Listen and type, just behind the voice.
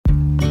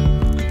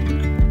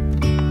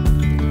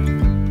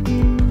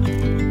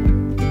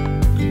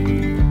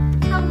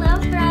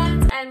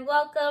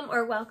welcome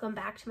or welcome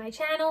back to my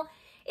channel.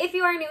 If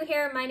you are new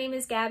here, my name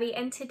is Gabby,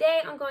 and today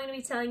I'm going to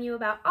be telling you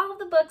about all of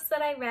the books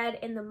that I read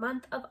in the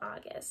month of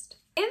August.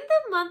 In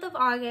the month of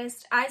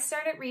August, I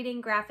started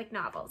reading graphic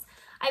novels.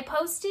 I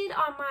posted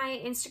on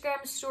my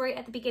Instagram story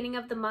at the beginning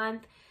of the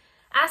month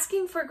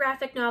asking for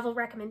graphic novel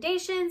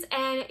recommendations,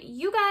 and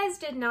you guys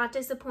did not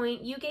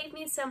disappoint. You gave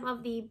me some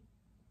of the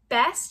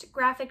best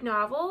graphic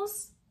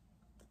novels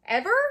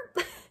ever.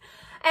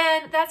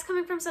 And that's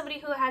coming from somebody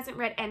who hasn't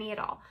read any at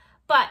all.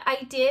 But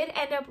I did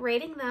end up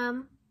rating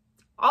them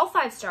all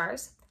 5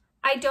 stars.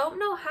 I don't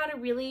know how to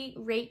really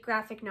rate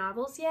graphic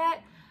novels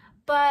yet,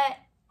 but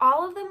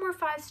all of them were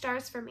 5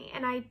 stars for me.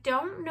 And I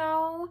don't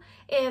know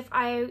if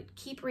I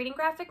keep reading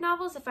graphic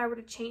novels, if I were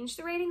to change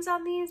the ratings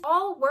on these.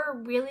 All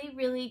were really,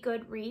 really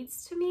good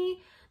reads to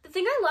me. The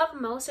thing I love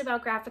most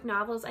about graphic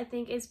novels, I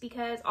think, is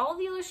because all of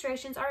the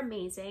illustrations are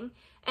amazing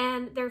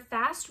and they're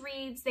fast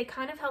reads. They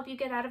kind of help you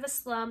get out of a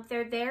slump.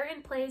 They're there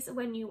in place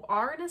when you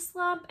are in a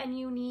slump and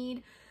you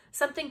need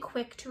something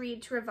quick to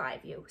read to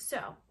revive you.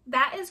 So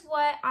that is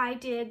what I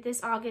did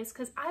this August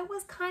because I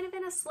was kind of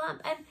in a slump,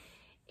 and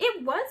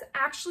it was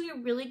actually a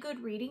really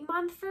good reading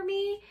month for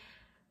me.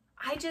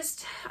 I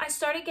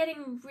started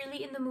getting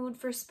really in the mood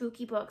for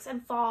spooky books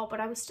and fall, but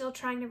I was still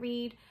trying to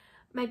read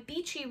my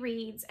beachy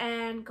reads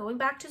and going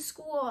back to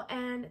school,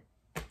 and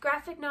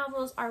graphic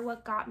novels are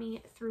what got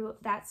me through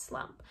that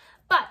slump.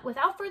 But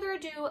without further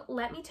ado,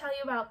 let me tell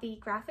you about the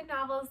graphic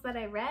novels that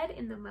I read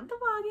in the month of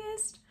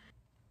August.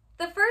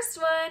 The first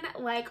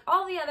one, like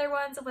all the other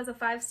ones, was a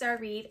 5-star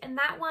read, and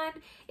that one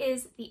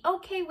is The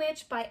OK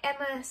Witch by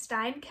Emma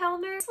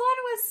Steinkellner. This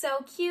one was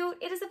so cute.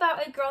 It is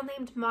about a girl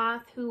named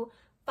Moth who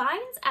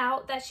finds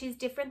out that she's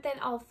different than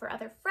all of her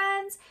other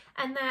friends,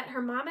 and that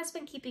her mom has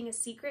been keeping a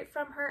secret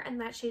from her, and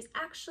that she's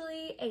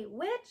actually a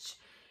witch.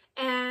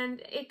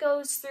 And it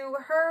goes through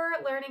her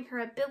learning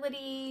her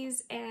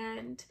abilities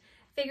and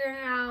figuring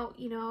out,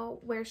 you know,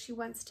 where she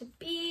wants to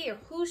be or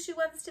who she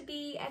wants to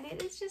be, and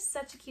it is just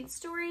such a cute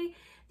story.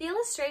 The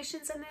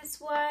illustrations in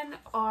this one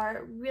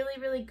are really,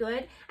 really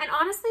good. And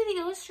honestly, the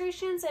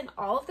illustrations in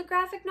all of the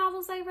graphic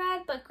novels I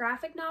read, but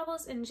graphic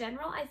novels in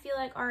general, I feel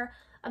like are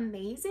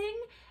amazing.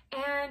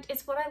 And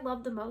it's what I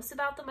love the most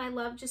about them. I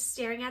love just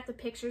staring at the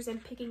pictures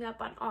and picking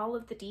up on all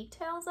of the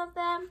details of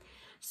them.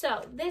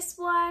 So this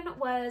one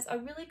was a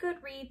really good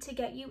read to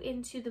get you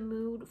into the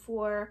mood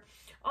for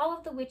all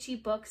of the witchy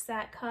books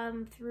that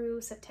come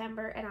through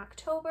September and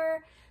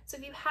October. So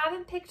if you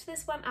haven't picked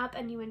this one up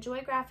and you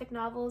enjoy graphic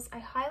novels, I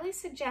highly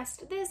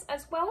suggest this,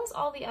 as well as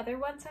all the other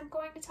ones I'm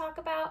going to talk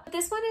about. But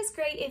this one is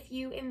great if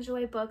you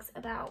enjoy books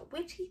about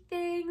witchy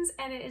things,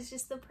 and it is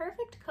just the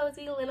perfect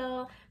cozy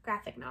little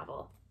graphic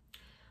novel.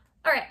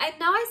 Alright, I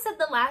know I said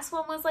the last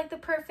one was like the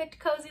perfect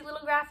cozy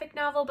little graphic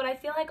novel, but I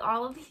feel like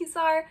all of these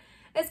are,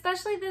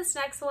 especially this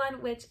next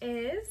one, which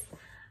is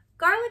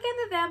Garlic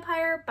and the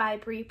Vampire by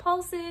Bree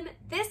Paulsen.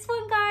 This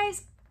one,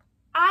 guys,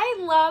 I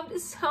loved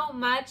so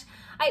much.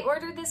 I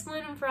ordered this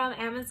one from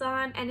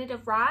Amazon and it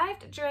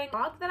arrived during a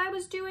vlog that I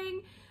was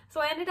doing, so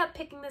I ended up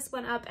picking this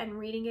one up and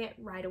reading it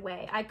right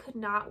away. I could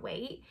not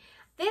wait.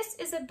 This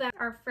is about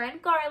our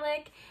friend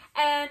Garlic,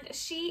 and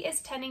she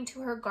is tending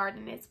to her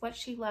garden. It's what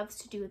she loves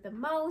to do the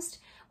most.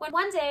 When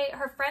one day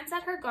her friends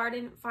at her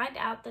garden find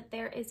out that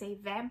there is a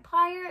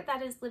vampire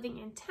that is living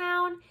in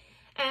town,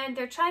 and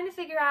they're trying to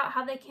figure out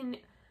how they can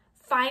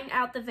find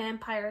out the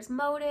vampire's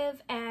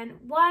motive, and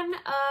one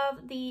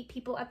of the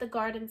people at the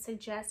garden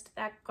suggests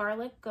that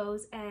Garlic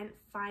goes and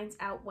finds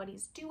out what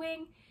he's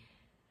doing.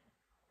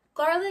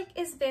 Garlic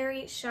is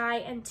very shy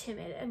and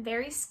timid and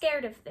very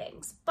scared of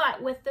things,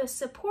 but with the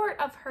support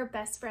of her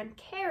best friend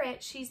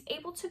Carrot, she's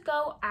able to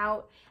go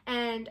out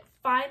and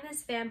find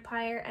this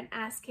vampire and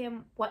ask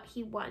him what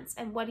he wants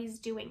and what he's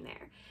doing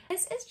there.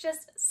 This is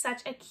just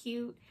such a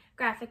cute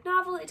graphic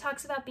novel. It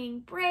talks about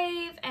being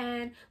brave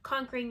and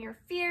conquering your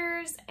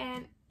fears,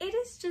 and it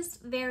is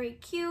just very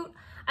cute.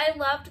 I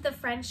loved the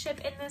friendship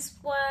in this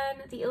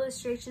one. The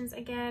illustrations,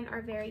 again,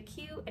 are very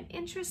cute and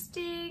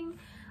interesting.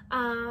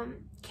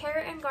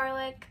 Carrot and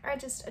Garlic are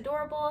just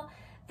adorable.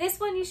 This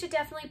one you should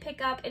definitely pick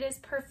up. It is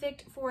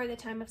perfect for the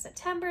time of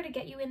September to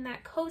get you in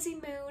that cozy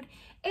mood.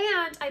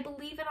 And I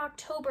believe in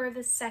October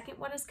the second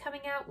one is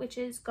coming out, which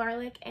is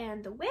Garlic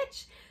and the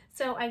Witch.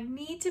 So I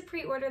need to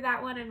pre-order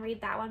that one and read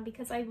that one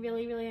because I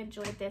really, really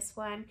enjoyed this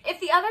one. If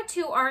the other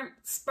two aren't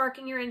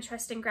sparking your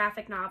interest in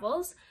graphic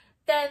novels,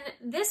 then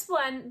this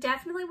one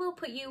definitely will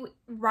put you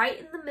right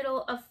in the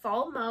middle of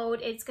fall mode.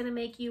 It's going to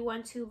make you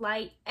want to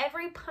light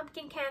every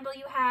pumpkin candle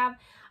you have.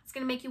 It's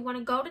going to make you want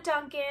to go to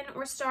Dunkin'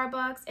 or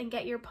Starbucks and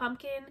get your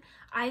pumpkin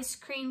ice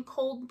cream,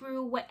 cold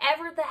brew,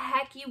 whatever the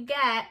heck you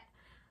get.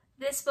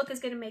 This book is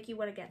going to make you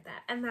want to get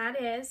that. And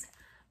that is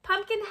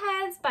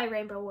Pumpkinheads by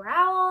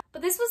Rowell.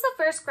 But this was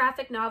the first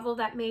graphic novel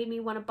that made me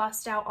want to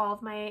bust out all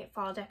of my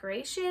fall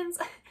decorations.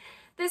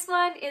 This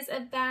one is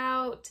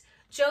about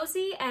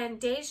Josie and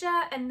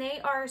Deja, and they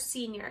are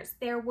seniors.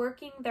 They're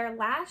working their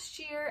last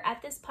year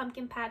at this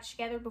pumpkin patch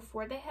together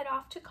before they head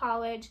off to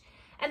college,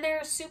 and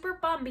they're super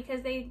bummed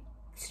because they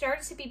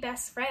started to be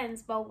best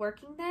friends while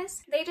working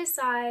this. They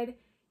decide,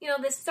 you know,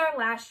 this is our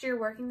last year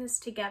working this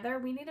together.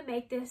 We need to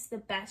make this the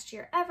best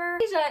year ever.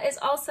 Asia is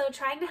also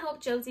trying to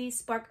help Josie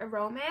spark a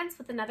romance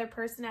with another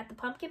person at the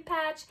pumpkin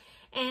patch,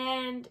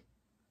 and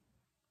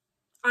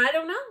I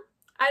don't know.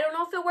 I don't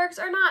know if it works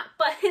or not,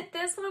 but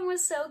this one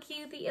was so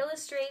cute. The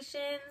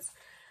illustrations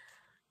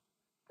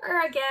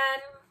are, again,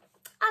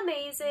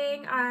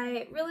 amazing.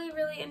 I really,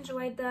 really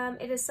enjoyed them.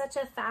 It is such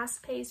a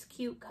fast-paced,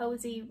 cute,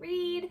 cozy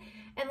read.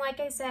 And like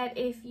I said,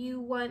 if you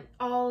want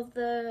all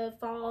the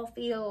fall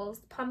feels,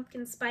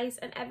 pumpkin spice,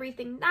 and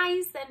everything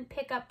nice, then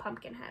pick up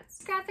Pumpkinheads.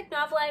 This graphic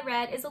novel I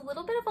read is a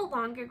little bit of a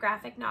longer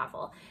graphic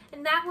novel,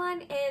 and that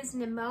one is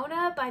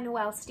Nimona by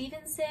Noelle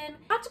Stevenson.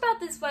 I talked about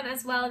this one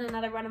as well in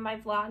another one of my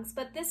vlogs,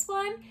 but this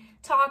one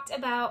talked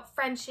about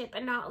friendship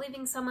and not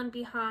leaving someone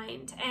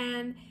behind,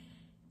 and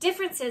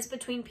differences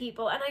between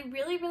people, and I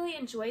really, really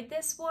enjoyed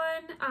this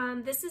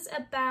one. This is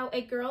about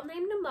a girl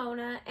named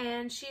Nimona,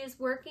 and she is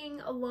working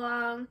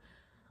along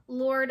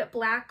Lord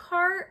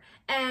Blackheart,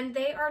 and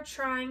they are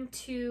trying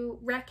to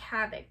wreak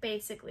havoc,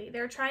 basically.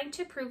 They're trying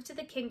to prove to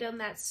the kingdom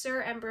that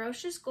Sir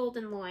Ambrosius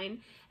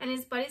Goldenloin and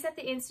his buddies at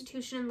the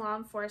institution and law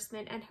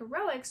enforcement and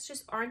heroics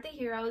just aren't the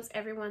heroes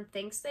everyone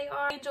thinks they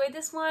are. I enjoyed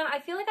this one. I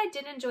feel like I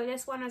didn't enjoy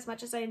this one as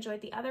much as I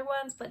enjoyed the other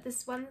ones, but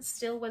this one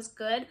still was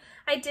good.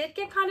 I did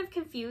get kind of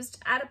confused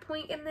at a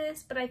point in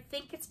this, but I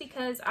think it's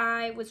because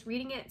I was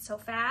reading it so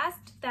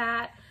fast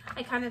that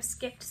I kind of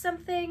skipped some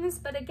things.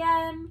 But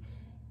again,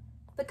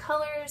 the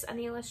colors and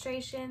the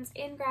illustrations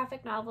in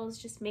graphic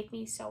novels just make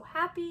me so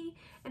happy,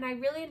 and I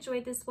really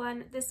enjoyed this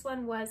one. This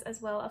one was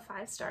as well a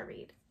 5-star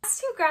read. The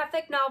last 2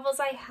 graphic novels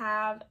I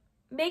have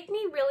make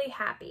me really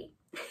happy.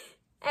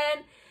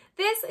 And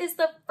this is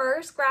the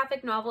first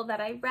graphic novel that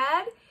I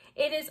read.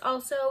 It is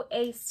also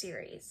a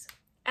series,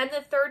 and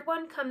the 3rd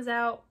one comes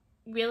out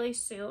really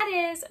soon.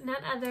 That is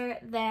none other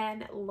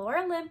than Lore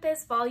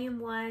Olympus Volume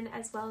 1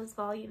 as well as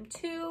Volume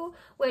 2,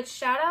 which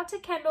shout out to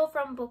Kendall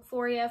from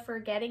Bookphoria for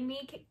getting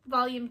me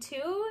Volume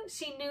 2.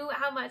 She knew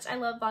how much I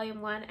love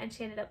Volume 1 and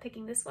she ended up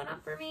picking this one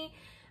up for me.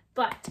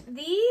 But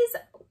these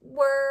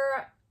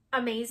were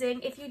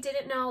amazing. If you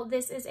didn't know,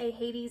 this is a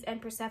Hades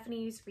and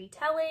Persephone's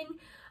retelling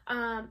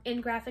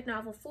in graphic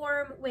novel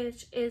form,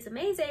 which is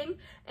amazing,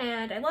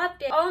 and I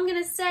loved it. All I'm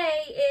gonna say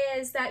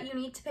is that you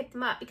need to pick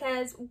them up,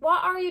 because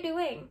what are you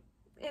doing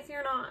if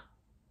you're not?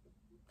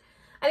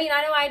 I mean,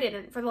 I know I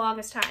didn't for the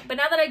longest time, but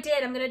now that I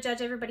did, I'm gonna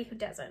judge everybody who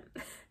doesn't.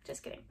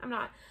 Just kidding, I'm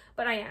not,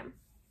 but I am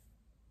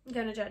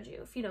gonna judge you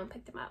if you don't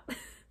pick them up.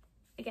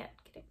 Again,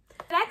 kidding.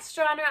 The next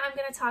genre I'm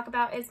gonna talk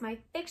about is my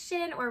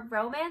fiction or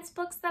romance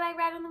books that I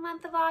read in the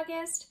month of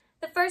August.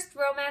 The first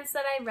romance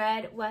that I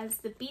read was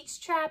The Beach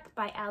Trap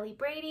by Ali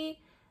Brady.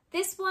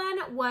 This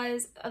one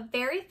was a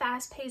very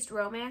fast-paced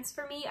romance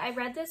for me. I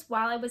read this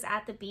while I was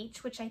at the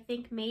beach, which I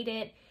think made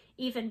it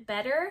even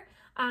better.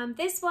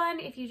 This one,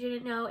 if you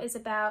didn't know, is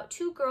about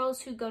 2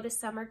 girls who go to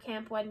summer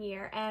camp one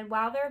year, and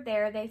while they're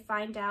there, they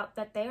find out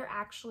that they are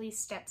actually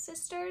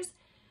stepsisters.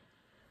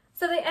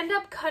 So they end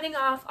up cutting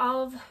off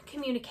all of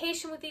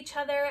communication with each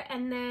other,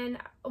 and then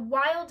a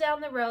while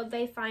down the road,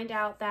 they find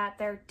out that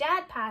their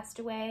dad passed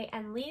away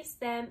and leaves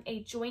them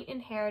a joint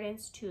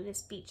inheritance to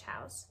this beach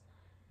house.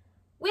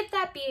 With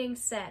that being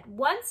said,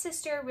 one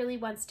sister really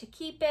wants to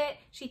keep it.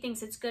 She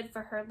thinks it's good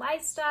for her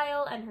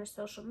lifestyle and her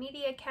social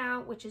media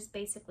account, which is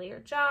basically her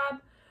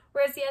job,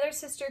 whereas the other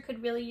sister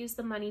could really use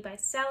the money by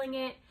selling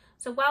it.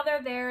 So while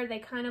they're there, they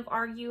kind of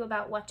argue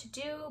about what to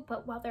do,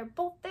 but while they're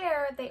both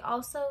there, they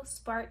also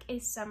spark a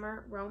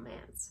summer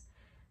romance.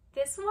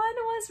 This one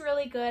was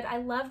really good. I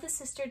loved the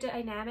sister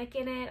dynamic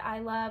in it. I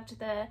loved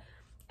the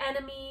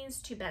enemies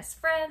to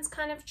best friends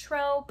kind of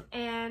trope,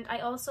 and I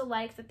also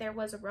liked that there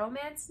was a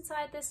romance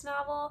inside this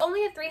novel.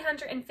 Only a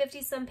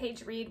 350-some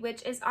page read,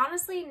 which is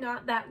honestly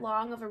not that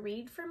long of a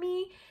read for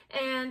me,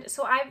 and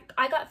so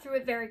I got through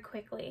it very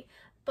quickly.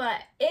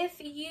 But if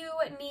you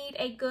need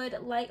a good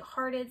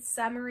lighthearted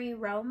summery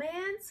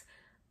romance,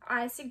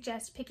 I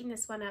suggest picking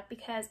this one up,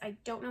 because I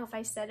don't know if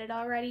I said it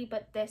already,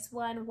 but this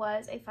one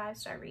was a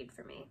 5-star read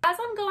for me. As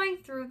I'm going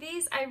through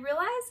these, I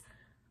realized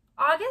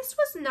August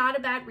was not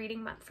a bad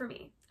reading month for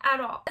me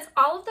at all. As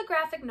all of the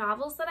graphic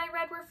novels that I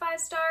read were 5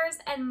 stars,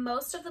 and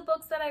most of the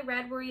books that I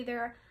read were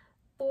either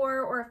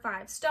 4 or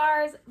 5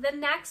 stars. The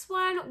next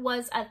one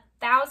was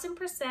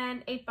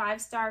 1000% a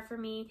 5-star for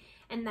me,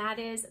 and that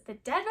is The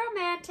Dead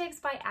Romantics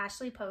by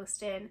Ashley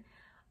Poston.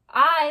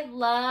 I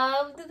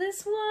loved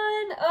this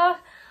one.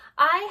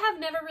 I have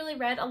never really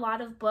read a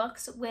lot of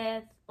books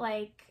with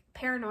like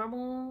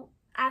paranormal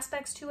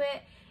aspects to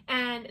it,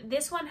 and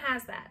this one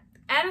has that.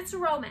 And it's a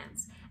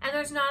romance, and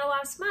there's not a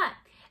lot of smut,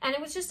 and it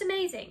was just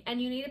amazing,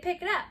 and you need to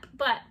pick it up.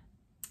 But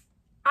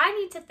I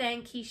need to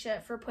thank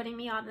Keisha for putting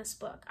me on this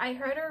book. I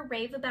heard her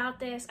rave about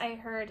this. I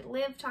heard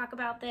Liv talk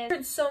about this. I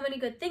heard so many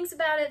good things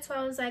about it, so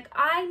I was like,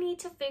 I need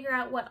to figure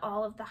out what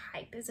all of the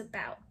hype is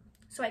about.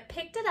 So I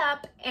picked it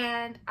up,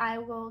 and I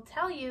will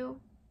tell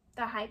you,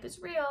 the hype is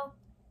real,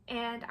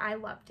 and I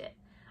loved it.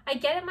 I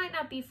get it might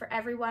not be for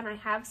everyone. I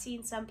have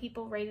seen some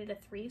people rate it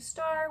a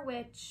 3-star,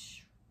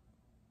 which,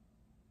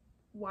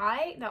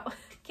 why? No,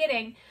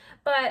 kidding.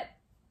 But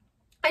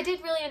I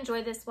did really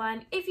enjoy this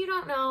one. If you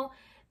don't know,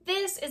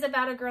 this is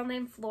about a girl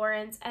named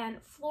Florence,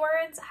 and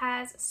Florence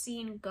has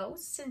seen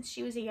ghosts since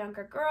she was a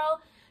younger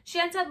girl. She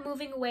ends up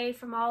moving away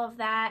from all of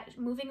that,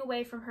 moving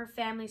away from her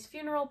family's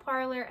funeral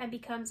parlor, and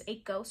becomes a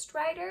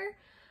ghostwriter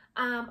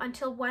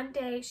until one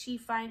day she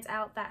finds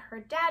out that her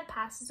dad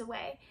passes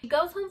away. She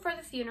goes home for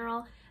the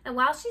funeral, and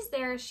while she's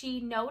there, she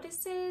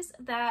notices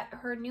that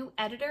her new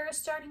editor is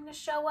starting to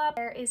show up.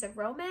 There is a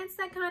romance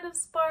that kind of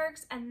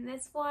sparks, and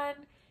this one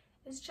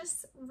is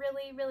just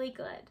really, really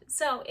good.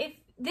 So if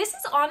this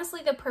is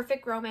honestly the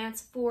perfect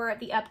romance for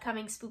the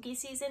upcoming spooky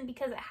season,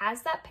 because it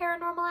has that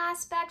paranormal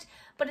aspect,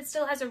 but it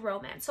still has a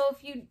romance. So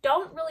if you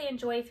don't really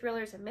enjoy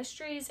thrillers and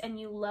mysteries and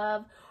you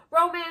love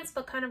romance,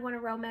 but kind of want a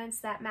romance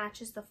that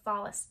matches the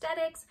fall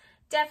aesthetics,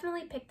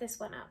 definitely pick this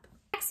one up.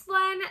 Next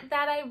one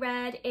that I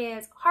read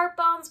is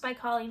Heartbones by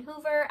Colleen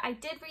Hoover. I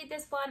did read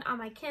this one on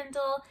my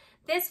Kindle.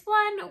 This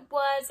one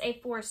was a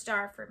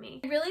 4-star for me.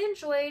 I really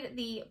enjoyed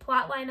the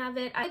plotline of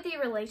it. I like the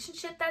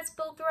relationship that's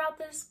built throughout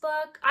this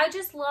book. I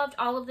just loved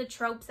all of the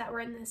tropes that were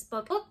in this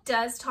book. The book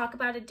does talk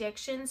about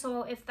addiction,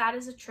 so if that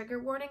is a trigger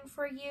warning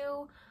for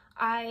you,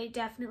 I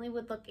definitely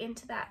would look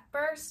into that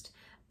first.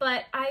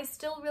 But I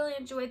still really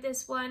enjoyed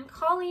this one.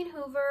 Colleen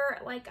Hoover,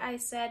 like I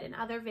said in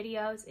other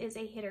videos, is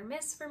a hit or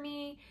miss for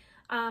me.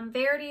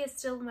 Verity is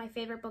still my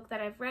favorite book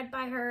that I've read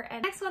by her.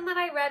 And the next one that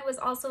I read was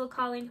also a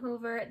Colleen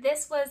Hoover.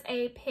 This was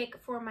a pick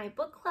for my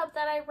book club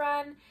that I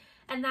run,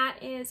 and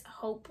that is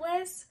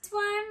Hopeless. This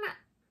one,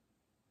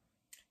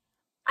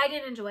 I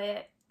didn't enjoy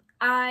it.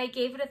 I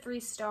gave it a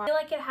 3-star. I feel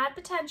like it had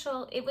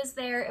potential. It was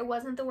there. It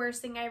wasn't the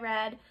worst thing I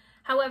read.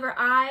 However,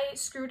 I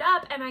screwed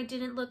up and I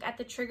didn't look at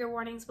the trigger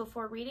warnings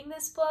before reading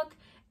this book,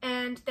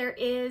 and there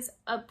is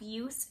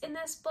abuse in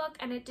this book,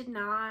 and it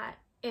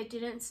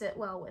didn't sit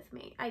well with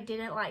me. I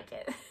didn't like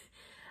it.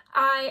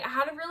 I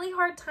had a really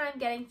hard time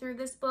getting through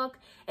this book.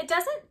 It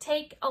doesn't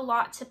take a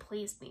lot to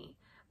please me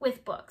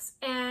with books,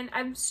 and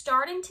I'm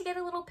starting to get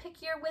a little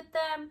pickier with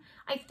them.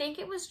 I think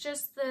it was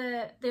just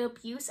the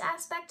abuse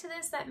aspect to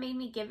this that made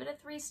me give it a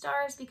 3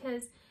 stars,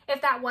 because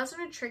if that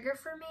wasn't a trigger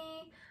for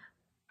me,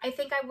 I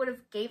think I would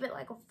have gave it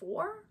like a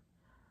 4.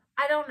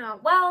 I don't know.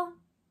 Well,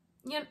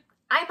 you know,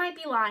 I might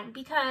be lying,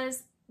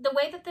 because the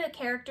way that the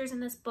characters in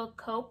this book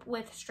cope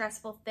with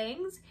stressful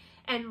things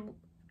and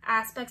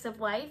aspects of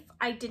life,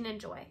 I didn't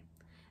enjoy.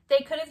 They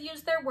could have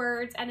used their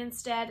words, and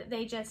instead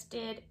they just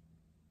did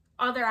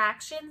other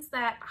actions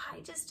that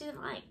I just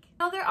didn't like.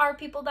 I know there are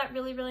people that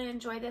really, really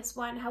enjoy this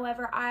one.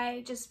 However,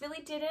 I just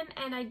really didn't,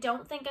 and I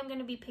don't think I'm going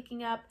to be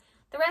picking up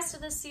the rest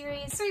of the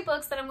series. 3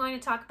 books that I'm going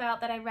to talk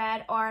about that I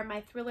read are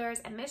my thrillers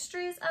and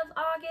mysteries of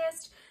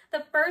August.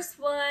 The first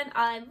one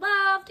I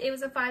loved. It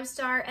was a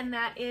 5-star, and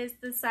that is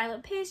The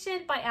Silent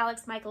Patient by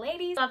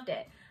Michaelides. Loved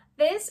it.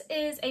 This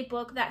is a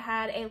book that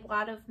had a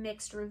lot of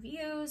mixed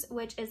reviews,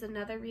 which is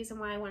another reason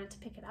why I wanted to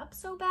pick it up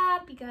so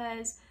bad,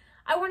 because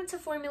I wanted to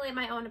formulate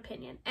my own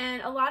opinion.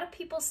 And a lot of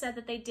people said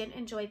that they didn't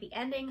enjoy the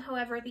ending.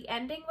 However, the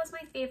ending was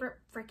my favorite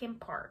freaking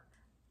part.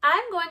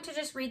 I'm going to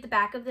just read the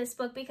back of this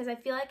book because I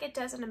feel like it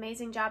does an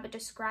amazing job at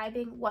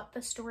describing what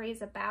the story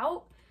is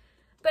about.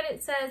 But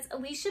it says,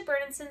 Alicia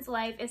Bernardson's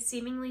life is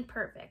seemingly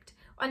perfect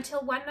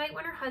until one night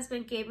when her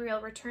husband Gabriel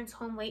returns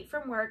home late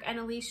from work and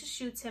Alicia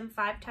shoots him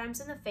 5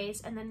 times in the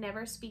face and then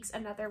never speaks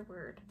another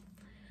word.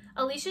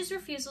 Alicia's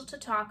refusal to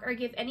talk or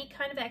give any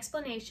kind of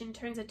explanation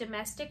turns a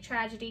domestic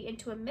tragedy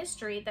into a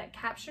mystery that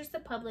captures the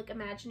public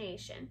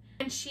imagination.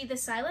 And she, the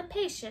silent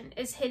patient,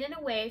 is hidden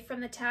away from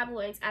the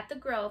tabloids at the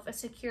Grove, a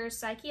secure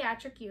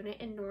psychiatric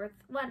unit in North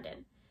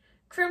London.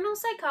 Criminal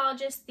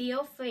psychologist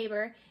Theo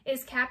Faber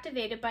is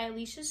captivated by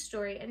Alicia's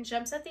story and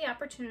jumps at the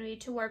opportunity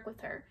to work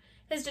with her.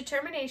 His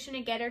determination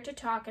to get her to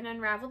talk and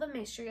unravel the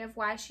mystery of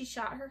why she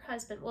shot her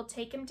husband will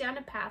take him down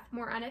a path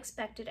more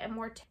unexpected and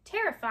more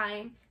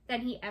terrifying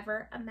than he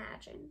ever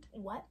imagined.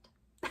 What?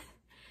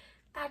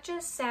 That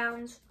just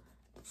sounds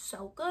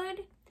so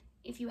good.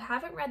 If you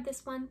haven't read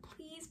this one,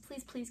 please,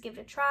 please, please give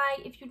it a try.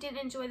 If you didn't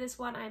enjoy this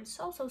one, I'm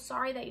so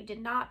sorry that you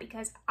did not,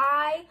 because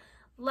I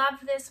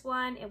loved this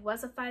one. It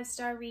was a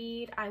 5-star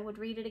read. I would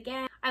read it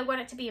again. I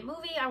want it to be a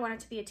movie. I want it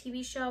to be a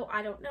TV show.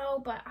 I don't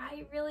know, but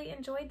I really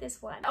enjoyed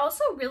this one. I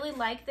also really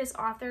like this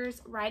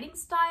author's writing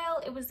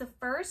style. It was the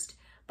first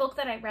book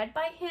that I read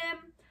by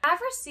him.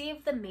 I've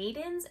received The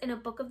Maidens in a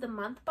Book of the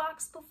Month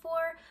box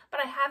before, but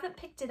I haven't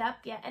picked it up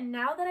yet. And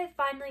now that I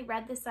finally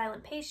read The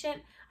Silent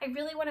Patient, I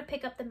really want to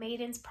pick up The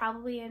Maidens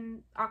probably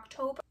in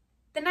October.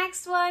 The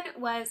next one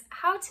was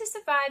How to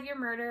Survive Your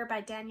Murder by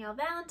Danielle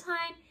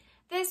Valentine.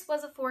 This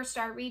was a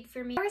 4-star read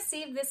for me. I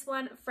received this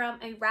one from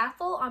a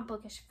raffle on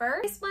Bookish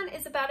First. This one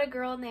is about a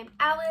girl named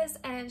Alice,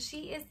 and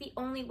she is the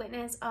only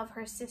witness of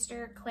her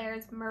sister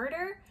Claire's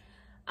murder.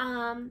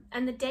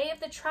 And the day of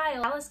the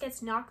trial, Alice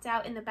gets knocked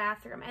out in the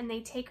bathroom, and they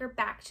take her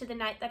back to the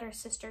night that her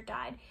sister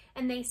died.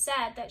 And they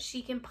said that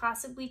she can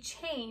possibly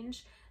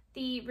change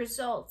the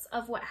results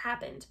of what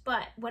happened,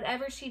 but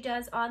whatever she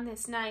does on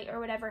this night or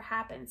whatever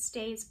happens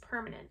stays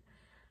permanent.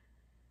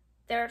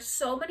 There are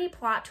so many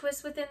plot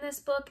twists within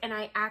this book, and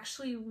I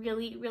actually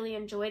really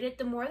enjoyed it.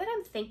 The more that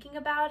I'm thinking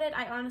about it,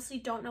 I honestly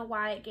don't know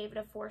why I gave it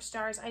a 4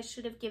 stars. I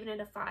should have given it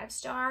a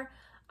 5-star,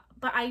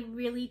 but I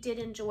really did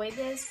enjoy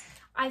this.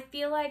 I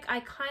feel like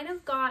I kind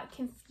of got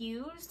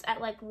confused at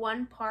like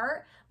one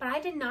part, but I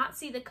did not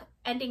see the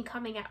ending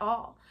coming at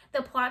all.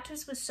 The plot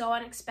twist was so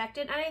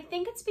unexpected, and I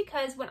think it's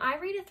because when I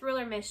read a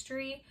thriller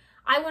mystery,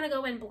 I want to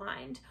go in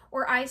blind,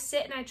 or I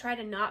sit and I try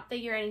to not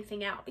figure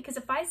anything out, because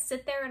if I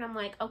sit there and I'm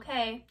like,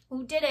 okay,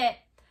 who did it?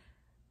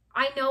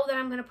 I know that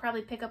I'm going to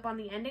probably pick up on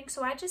the ending,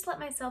 so I just let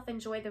myself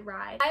enjoy the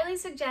ride. I highly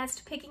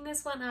suggest picking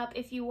this one up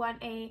if you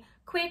want a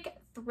quick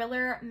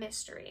thriller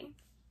mystery.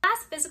 The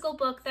last physical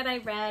book that I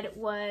read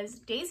was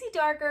Daisy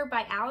Darker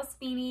by Alice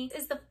Feeney.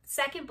 This is the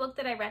second book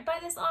that I read by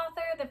this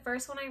author. The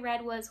first one I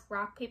read was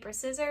Rock, Paper,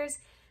 Scissors.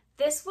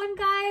 This one,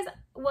 guys,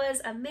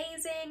 was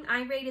amazing.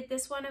 I rated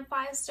this one a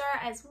 5-star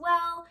as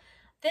well.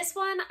 This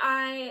one,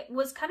 I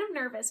was kind of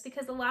nervous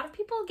because a lot of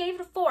people gave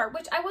it a 4,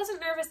 which I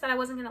wasn't nervous that I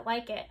wasn't going to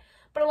like it.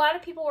 But a lot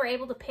of people were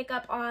able to pick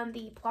up on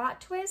the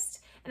plot twist,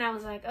 and I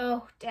was like,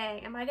 oh,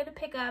 dang, am I going to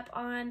pick up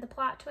on the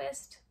plot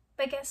twist?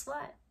 But guess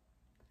what?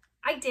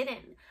 I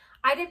didn't.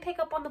 I didn't pick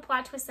up on the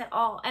plot twist at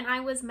all, and I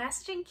was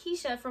messaging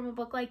Keisha from A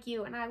Book Like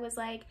You, and I was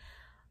like,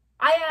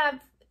 I have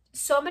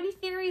so many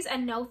theories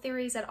and no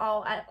theories at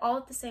all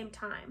at the same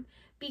time,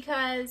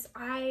 because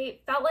I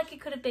felt like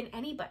it could have been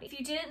anybody. If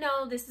you didn't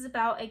know, this is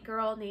about a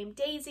girl named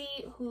Daisy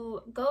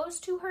who goes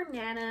to her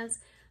Nana's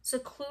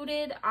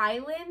secluded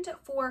island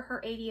for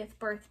her 80th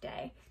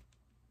birthday.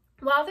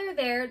 While they're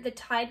there, the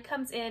tide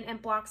comes in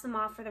and blocks them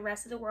off for the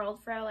rest of the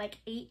world for like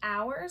 8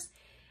 hours,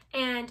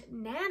 and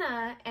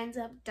Nana ends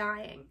up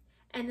dying.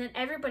 And then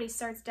everybody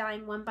starts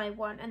dying one by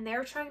one, and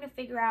they're trying to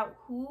figure out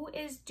who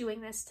is doing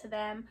this to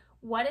them,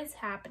 what is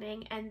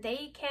happening, and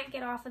they can't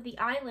get off of the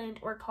island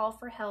or call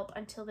for help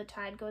until the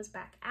tide goes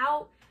back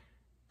out.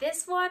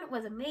 This one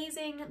was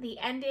amazing. The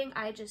ending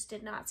I just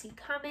did not see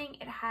coming.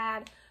 It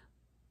had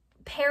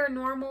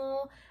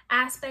paranormal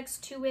aspects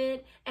to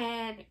it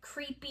and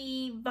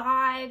creepy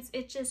vibes.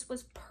 It just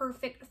was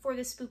perfect for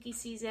the spooky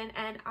season,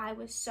 and I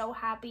was so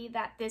happy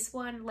that this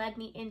one led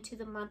me into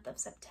the month of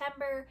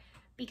September,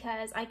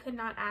 because I could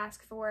not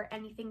ask for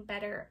anything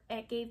better.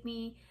 It gave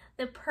me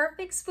the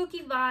perfect spooky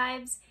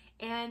vibes,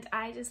 and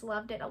I just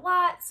loved it a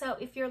lot. So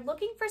if you're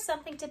looking for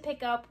something to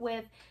pick up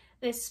with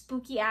this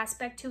spooky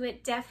aspect to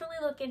it, definitely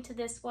look into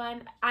this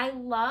one. I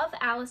love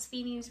Alice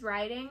Feeney's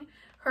writing.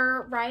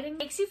 Her writing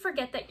makes you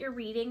forget that you're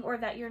reading or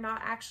that you're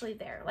not actually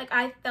there. Like,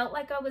 I felt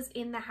like I was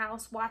in the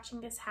house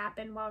watching this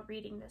happen while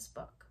reading this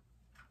book.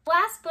 The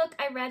last book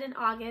I read in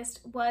August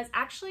was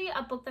actually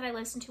a book that I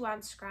listened to on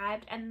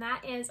Scribd, and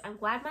that is I'm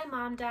Glad My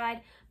Mom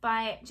Died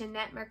by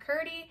Janette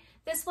McCurdy.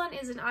 This one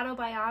is an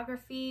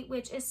autobiography,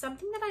 which is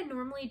something that I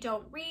normally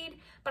don't read,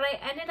 but I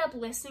ended up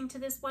listening to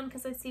this one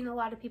because I've seen a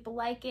lot of people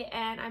like it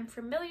and I'm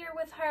familiar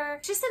with her.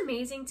 It's just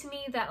amazing to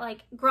me that,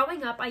 like,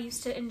 growing up I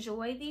used to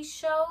enjoy these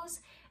shows,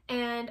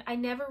 and I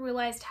never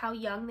realized how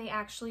young they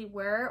actually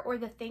were or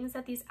the things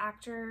that these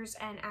actors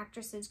and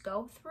actresses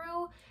go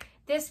through.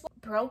 This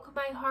broke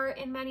my heart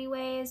in many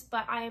ways,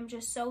 but I am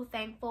just so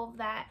thankful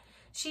that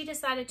she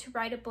decided to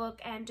write a book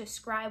and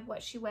describe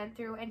what she went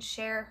through and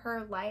share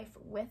her life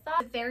with us.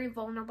 It's a very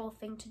vulnerable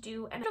thing to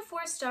do. And a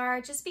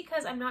 4-star just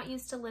because I'm not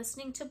used to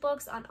listening to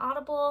books on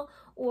Audible,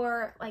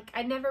 or like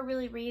I never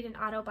really read an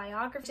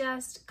autobiography.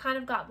 Just kind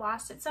of got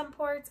lost at some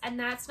parts, and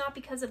that's not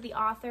because of the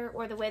author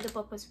or the way the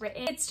book was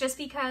written. It's just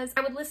because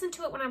I would listen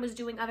to it when I was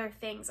doing other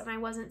things and I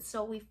wasn't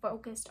solely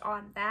focused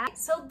on that.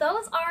 So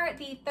those are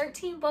the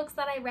 13 books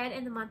that I read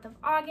in the month of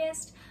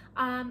August.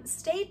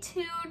 Stay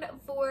tuned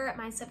for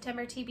my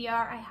September TBR.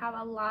 I have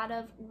a lot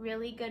of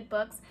really good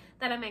books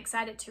that I'm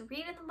excited to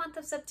read in the month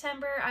of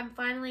September. I'm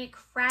finally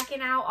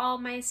cracking out all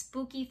my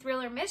spooky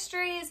thriller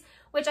mysteries,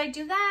 which I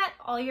do that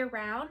all year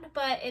round,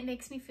 but it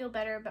makes me feel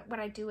better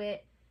when I do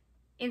it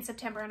in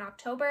September and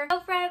October. So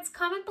friends,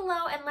 comment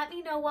below and let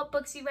me know what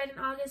books you read in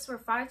August were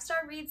 5-star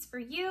reads for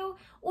you,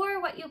 or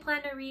what you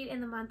plan to read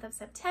in the month of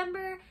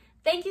September.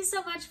 Thank you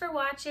so much for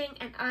watching,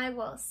 and I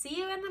will see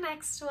you in the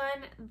next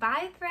one.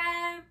 Bye,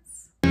 friends!